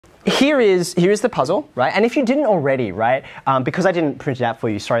here is the puzzle, right? And if you didn't already, right, because I didn't print it out for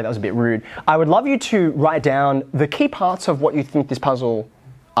you, sorry, that was a bit rude, I would love you to write down the key parts of what you think this puzzle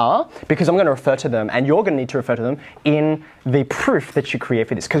are, because I'm going to refer to them, and you're going to need to refer to them in the proof that you create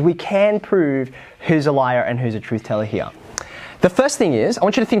for this, because we can prove who's a liar and who's a truth teller here. The first thing is, I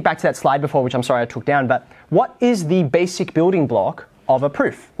want you to think back to that slide before, which I'm sorry I took down, but what is the basic building block of a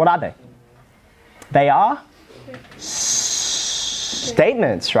proof? What are they? They are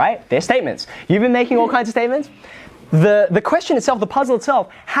statements, right? They're statements. You've been making all kinds of statements. The question itself, the puzzle itself,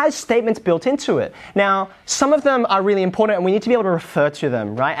 has statements built into it. Now, some of them are really important and we need to be able to refer to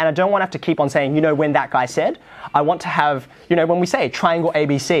them, right? And I don't want to have to keep on saying, you know, when that guy said. I want to have, you know, when we say triangle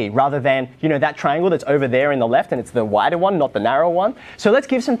ABC, rather than, you know, that triangle that's over there in the left and it's the wider one, not the narrow one. So let's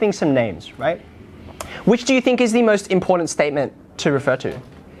give some things some names, right? Which do you think is the most important statement to refer to?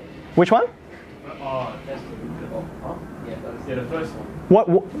 Which one? Yeah, the first one. What?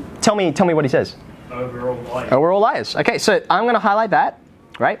 Tell me what he says. We're all liars. Oh, we're all liars. Okay, so I'm going to highlight that,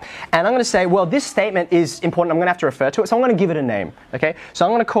 right? And I'm going to say, well, this statement is important. I'm going to have to refer to it, so I'm going to give it a name. Okay, so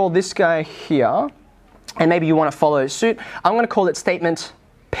I'm going to call this guy here, and maybe you want to follow suit. I'm going to call it statement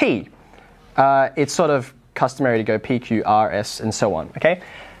P. It's sort of customary to go P, Q, R, S, and so on. Okay,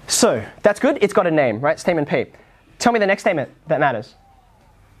 so that's good. It's got a name, right? Statement P. Tell me the next statement that matters.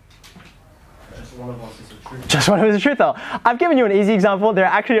 Just one of us is a truth. Just one of us is a truth teller. I've given you an easy example. There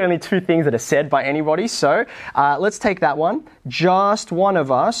are actually only two things that are said by anybody. So let's take that one. Just one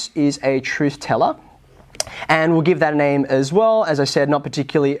of us is a truth teller. And we'll give that a name as well. As I said, not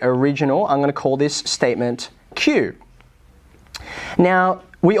particularly original. I'm going to call this statement Q. Now,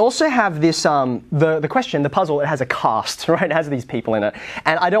 we also have this, the question, the puzzle, it has a cast, right? It has these people in it.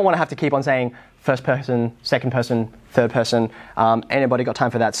 And I don't want to have to keep on saying first person, second person, third person. Anybody got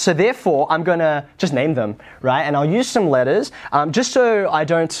time for that? So therefore, I'm going to just name them, right? And I'll use some letters just so I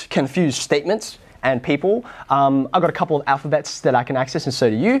don't confuse statements and people. I've got a couple of alphabets that I can access, and so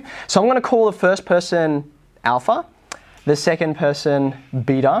do you. So I'm going to call the first person alpha, the second person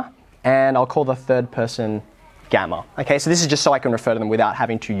beta, and I'll call the third person gamma. Okay, so this is just so I can refer to them without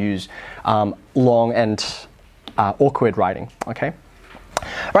having to use long and awkward writing. Okay,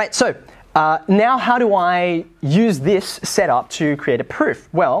 right. So now, how do I use this setup to create a proof?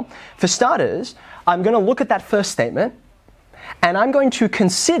 Well, for starters, I'm going to look at that first statement, and I'm going to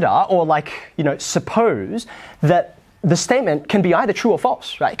consider, or suppose that the statement can be either true or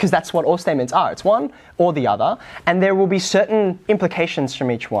false, right? Because that's what all statements are. It's one or the other, and there will be certain implications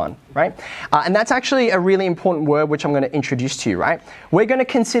from each one, right? And that's actually a really important word which I'm going to introduce to you, right? We're going to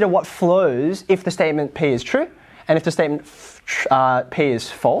consider what flows if the statement P is true, and if the statement P is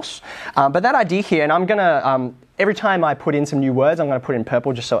false. But that idea here, and I'm going to, every time I put in some new words, I'm going to put in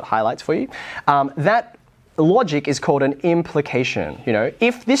purple just so it highlights for you. That logic is called an implication. You know,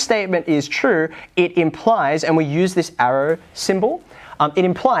 if this statement is true, it implies, and we use this arrow symbol, it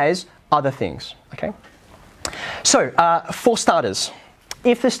implies other things. Okay. So for starters,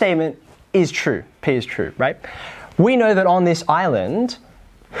 if the statement is true, P is true, right? We know that on this island,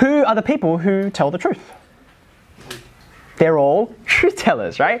 who are the people who tell the truth? They're all truth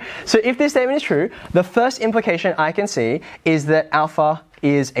tellers, right? So if this statement is true, the first implication I can see is that alpha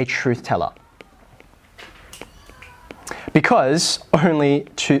is a truth teller, because only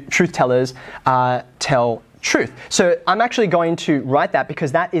truth tellers tell truth. So I'm actually going to write that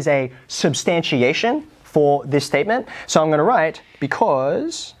because that is a substantiation for this statement. So I'm going to write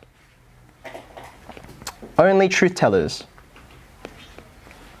because only truth tellers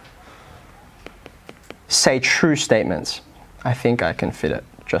say true statements. I think I can fit it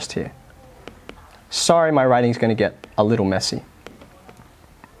just here. Sorry, my writing's going to get a little messy.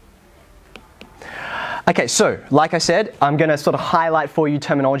 Okay, so like I said, I'm going to sort of highlight for you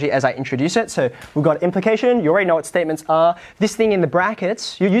terminology as I introduce it. So we've got implication. You already know what statements are. This thing in the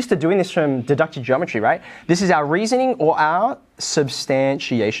brackets, you're used to doing this from deductive geometry, right? This is our reasoning or our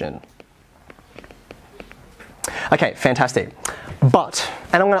substantiation. Okay, fantastic. But,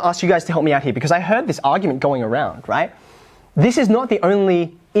 and I'm going to ask you guys to help me out here because I heard this argument going around, right? This is not the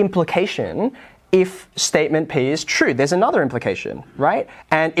only implication if statement P is true. There's another implication, right?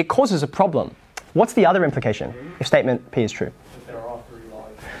 And it causes a problem. What's the other implication if statement P is true? There are 3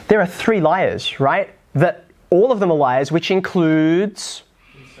 liars. There are 3 liars, right? That all of them are liars, which includes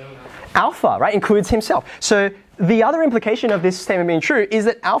alpha, right? Includes himself. So the other implication of this statement being true is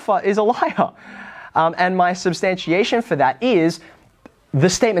that alpha is a liar. And my substantiation for that is the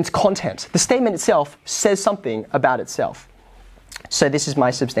statement's content. The statement itself says something about itself. So this is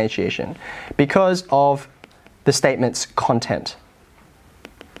my substantiation because of the statement's content.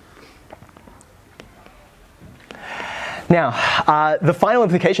 Now, the final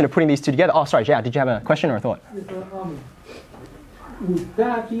implication of putting these two together. Oh, sorry, Jia, did you have a question or a thought? Would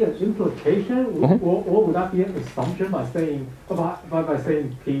that be an implication, or would that be an assumption by saying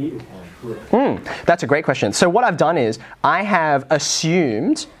P is true? That's a great question. So what I've done is I've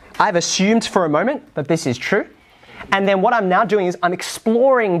assumed for a moment that this is true, and then what I'm now doing is I'm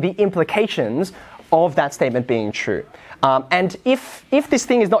exploring the implications of that statement being true. And if this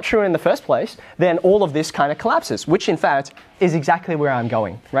thing is not true in the first place, then all of this kind of collapses, which in fact is exactly where I'm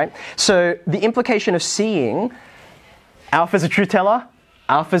going, right? So the implication of seeing alpha's a truth teller,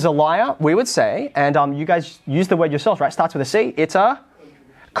 alpha's a liar, we would say, and you guys use the word yourselves, right? Starts with a C. It's a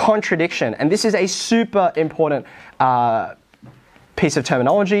contradiction. And this is a super important piece of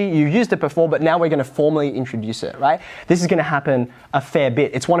terminology. You've used it before, but now we're going to formally introduce it, right? This is going to happen a fair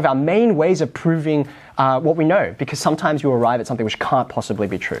bit. It's one of our main ways of proving what we know, because sometimes you arrive at something which can't possibly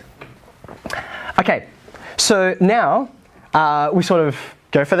be true. Okay, so now we sort of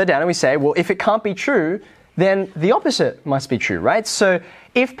go further down and we say, well, if it can't be true, then the opposite must be true, right? So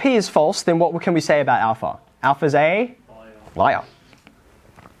if P is false, then what can we say about alpha? Alpha's a liar.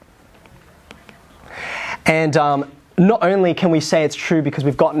 And not only can we say it's true because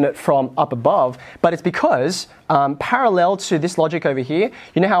we've gotten it from up above, but it's because parallel to this logic over here,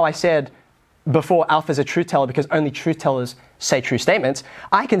 you know how I said before alpha's a truth teller because only truth tellers say true statements?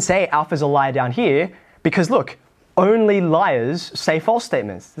 I can say alpha's a liar down here because look, only liars say false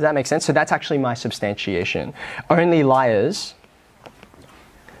statements. Does that make sense? So that's actually my substantiation. Only liars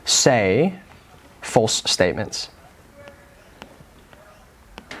say false statements.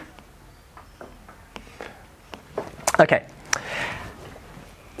 Okay.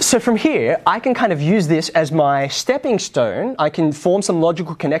 So from here, I can kind of use this as my stepping stone. I can form some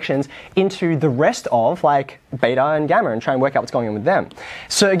logical connections into the rest of like beta and gamma and try and work out what's going on with them.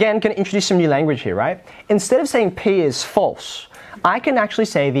 So again, going to introduce some new language here, right? Instead of saying P is false, I can actually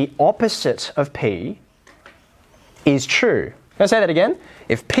say the opposite of P is true. Can I say that again?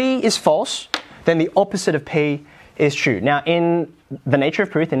 If P is false, then the opposite of P is true. Now, in the nature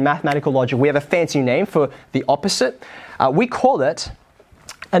of proof, in mathematical logic, we have a fancy name for the opposite. We call it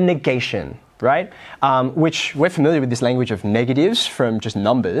a negation, right? Which we're familiar with this language of negatives from just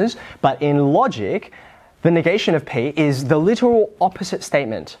numbers, but in logic, the negation of P is the literal opposite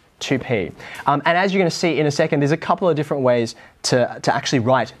statement to P. And as you're going to see in a second, there's a couple of different ways to actually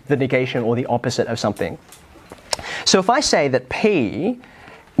write the negation or the opposite of something. So if I say that P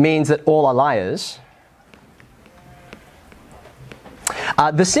means that all are liars,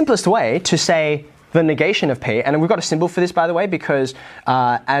 the simplest way to say the negation of P, and we've got a symbol for this, by the way, because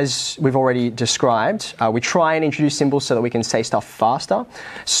as we've already described, we try and introduce symbols so that we can say stuff faster.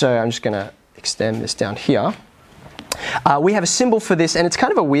 So I'm just going to extend this down here. We have a symbol for this, and it's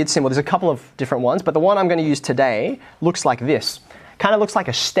kind of a weird symbol. There's a couple of different ones, but the one I'm going to use today looks like this. Kind of looks like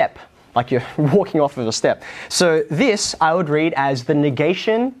a step, like you're walking off of a step. So this I would read as the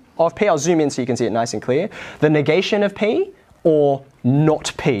negation of P. I'll zoom in so you can see it nice and clear. The negation of P, or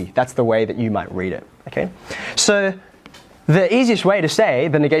not P. That's the way that you might read it, okay? So the easiest way to say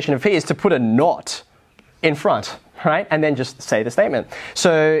the negation of P is to put a not in front, right? And then just say the statement.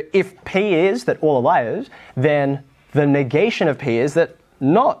 So if P is that all are liars, then the negation of P is that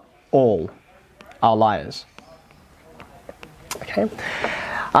not all are liars. Okay?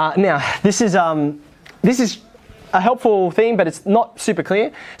 Now, this is a helpful thing, but it's not super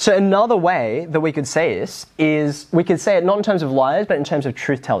clear. So another way that we could say this is we could say it not in terms of liars, but in terms of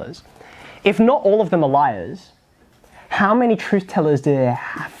truth tellers. If not all of them are liars, how many truth tellers do there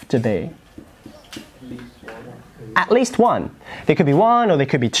have to be? At least one. There could be one, or there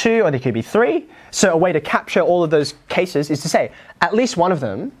could be two, or there could be three. So a way to capture all of those cases is to say at least one of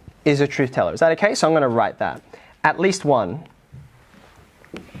them is a truth teller. Is that okay? So I'm going to write that. At least one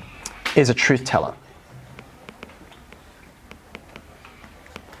is a truth teller.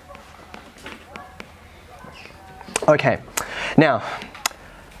 Okay, now,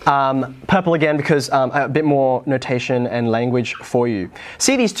 purple again because a bit more notation and language for you.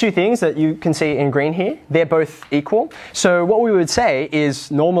 See these two things that you can see in green here? They're both equal. So what we would say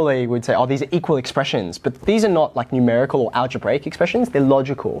is, normally we'd say, oh, these are equal expressions, but these are not like numerical or algebraic expressions, they're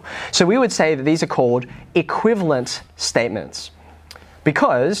logical. So we would say that these are called equivalent statements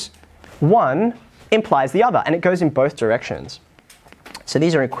because one implies the other and it goes in both directions. So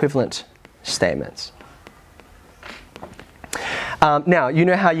these are equivalent statements. Now, you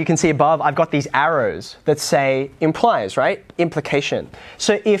know how you can see above, I've got these arrows that say implies, right? Implication.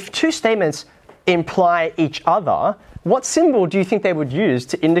 So if two statements imply each other, what symbol do you think they would use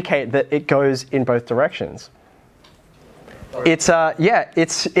to indicate that it goes in both directions? It's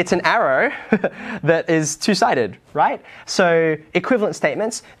an arrow that is two-sided, right? So equivalent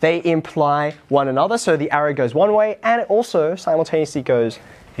statements, they imply one another. So the arrow goes one way and it also simultaneously goes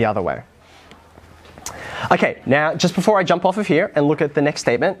the other way. Okay, now just before I jump off of here and look at the next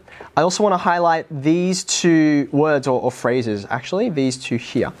statement, I also want to highlight these two words or phrases, actually, these two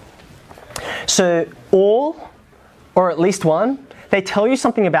here. So all, or at least one, they tell you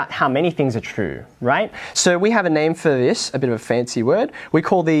something about how many things are true, right? So we have a name for this, a bit of a fancy word. We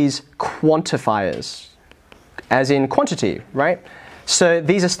call these quantifiers, as in quantity, right? So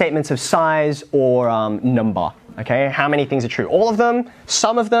these are statements of size or number, okay? How many things are true? All of them,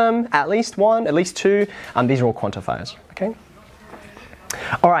 some of them, at least one, at least two. These are all quantifiers, okay?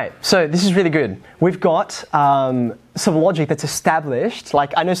 All right, so this is really good. We've got some logic that's established.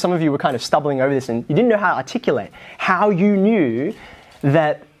 Like, I know some of you were kind of stumbling over this and you didn't know how to articulate how you knew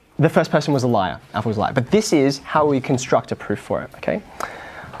that the first person was a liar, Alpha was a liar. But this is how we construct a proof for it, okay?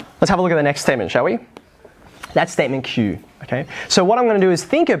 Let's have a look at the next statement, shall we? That's statement Q, okay? So what I'm going to do is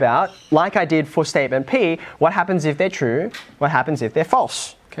think about, like I did for statement P, what happens if they're true, what happens if they're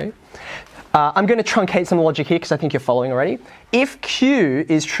false, okay? I'm going to truncate some logic here because I think you're following already. If Q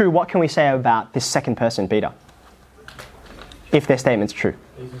is true, what can we say about this second person, beta? If their statement's true.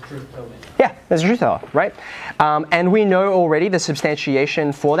 He's a truth teller. Yeah, there's a truth teller, right? And we know already the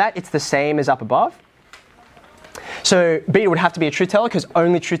substantiation for that. It's the same as up above. So beta would have to be a truth teller because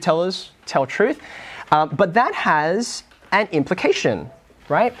only truth tellers tell truth. But that has an implication,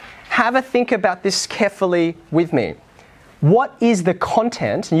 right? Have a think about this carefully with me. What is the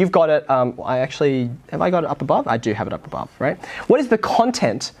content, and you've got it, have I got it up above? I do have it up above, right? What is the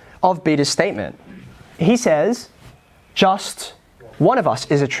content of Beta's statement? He says, just one of us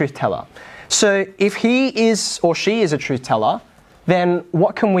is a truth teller. So if he is or she is a truth teller, then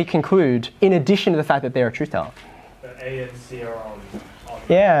what can we conclude in addition to the fact that they're a truth teller? The A and C are on.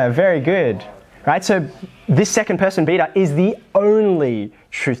 Yeah, very good. Right, so this second person, beta, is the only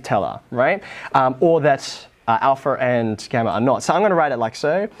truth teller, right? Or that alpha and gamma are not. So I'm going to write it like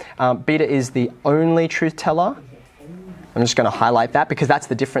so. Beta is the only truth teller. I'm just going to highlight that because that's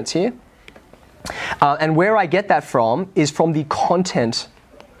the difference here. And where I get that from is from the content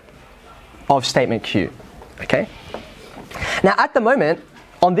of statement Q. Okay. Now at the moment,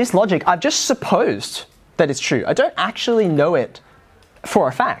 on this logic, I've just supposed that it's true. I don't actually know it for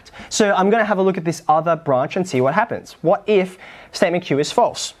a fact. So I'm going to have a look at this other branch and see what happens. What if statement Q is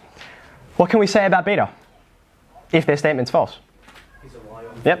false? What can we say about beta if their statement's false? He's a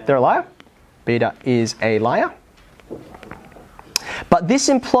liar. Yep, they're a liar. Beta is a liar. But this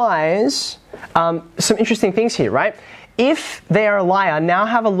implies some interesting things here, right? If they are a liar, now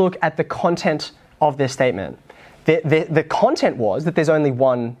have a look at the content of their statement. The content was that there's only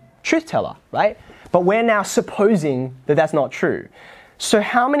one truth teller, right? But we're now supposing that that's not true. So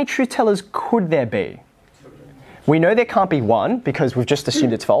how many truth tellers could there be? We know there can't be one because we've just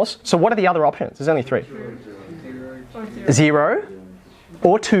assumed it's false. So what are the other options? There's only three. 0,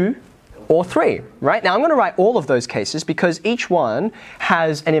 or 2, or 3, right? Now I'm going to write all of those cases because each one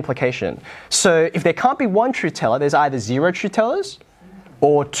has an implication. So if there can't be one truth teller, there's either 0 truth tellers,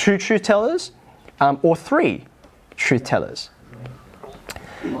 or 2 truth tellers, or 3 truth tellers.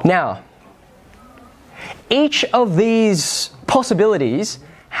 Now, each of these possibilities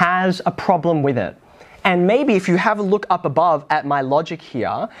has a problem with it. And maybe if you have a look up above at my logic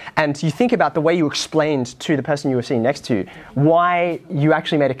here, and you think about the way you explained to the person you were sitting next to why you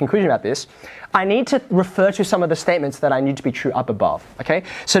actually made a conclusion about this, I need to refer to some of the statements that I need to be true up above, okay?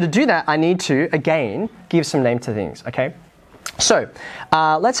 So to do that, I need to, again, give some name to things, okay? So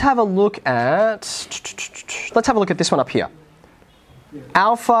let's have a look at this one up here.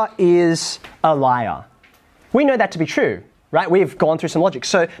 Alpha is a liar. We know that to be true. Right, we've gone through some logic.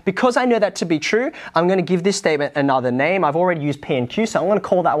 So because I know that to be true, I'm going to give this statement another name. I've already used P and Q, so I'm going to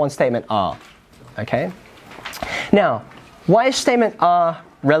call that one statement R. Okay? Now, why is statement R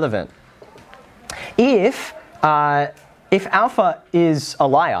relevant? If alpha is a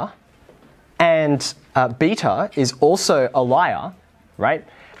liar and beta is also a liar, right?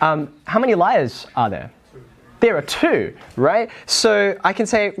 How many liars are there? There are 2, right? So I can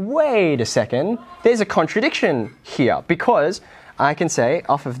say, wait a second, there's a contradiction here because I can say,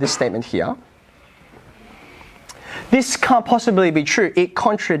 off of this statement here, this can't possibly be true. It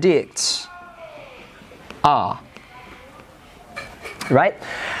contradicts R, right?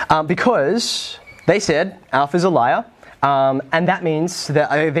 Because they said alpha is a liar, and that means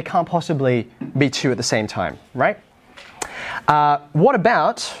that they can't possibly be 2 at the same time, right? What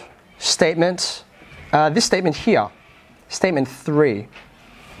about statement? This statement here, statement 3.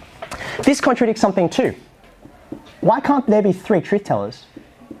 This contradicts something too. Why can't there be 3 truth tellers?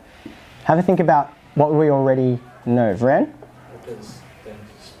 Have a think about what we already know. Vren? Because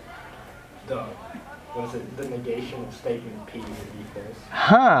then the negation of statement P would be false.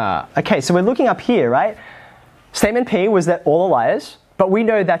 Huh. Okay, so we're looking up here, right? Statement P was that all are liars, but we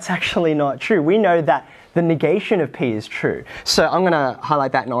know that's actually not true. We know that the negation of P is true. So I'm going to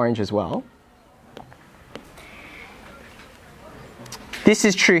highlight that in orange as well. This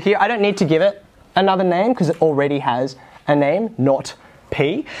is true here. I don't need to give it another name because it already has a name, not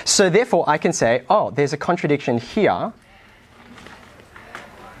P. So therefore I can say, oh, there's a contradiction here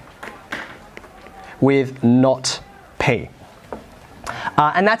with not P.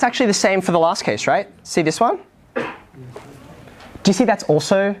 And that's actually the same for the last case, right? See this one? Do you see that's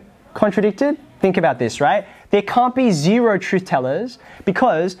also contradicted? Think about this, right? There can't be 0 truth tellers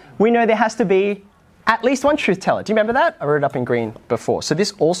because we know there has to be at least 1 truth teller. Do you remember that? I wrote it up in green before. So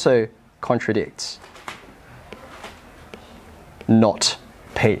this also contradicts not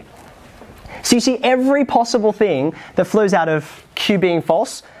P. So you see every possible thing that flows out of Q being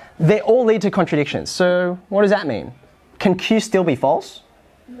false, they all lead to contradictions. So what does that mean? Can Q still be false?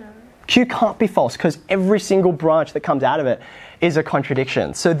 No. Q can't be false because every single branch that comes out of it is a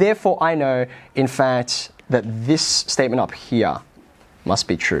contradiction. So therefore I know, in fact, that this statement up here must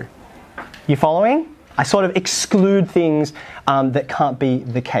be true. You following? I sort of exclude things that can't be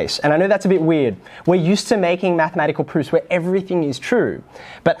the case. And I know that's a bit weird. We're used to making mathematical proofs where everything is true.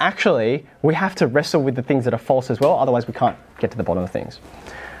 But actually, we have to wrestle with the things that are false as well. Otherwise, we can't get to the bottom of things.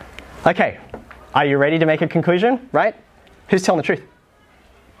 Okay, are you ready to make a conclusion? Right? Who's telling the truth?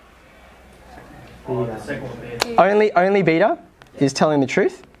 The second one, Only beta is telling the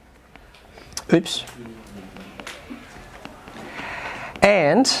truth. Oops.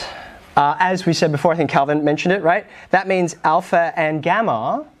 And as we said before, I think Calvin mentioned it, right? That means alpha and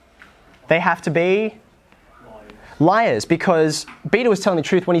gamma, they have to be liars because beta was telling the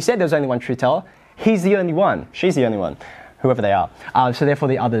truth when he said there was only 1 truth teller. He's the only one. She's the only one, whoever they are. So therefore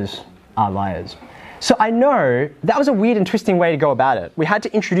the others are liars. So I know that was a weird and twisting way to go about it. We had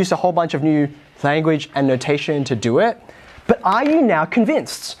to introduce a whole bunch of new language and notation to do it. But are you now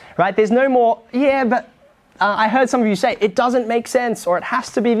convinced, right? There's no more, yeah, but I heard some of you say it doesn't make sense or it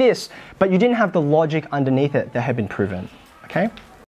has to be this, but you didn't have the logic underneath it that had been proven, okay?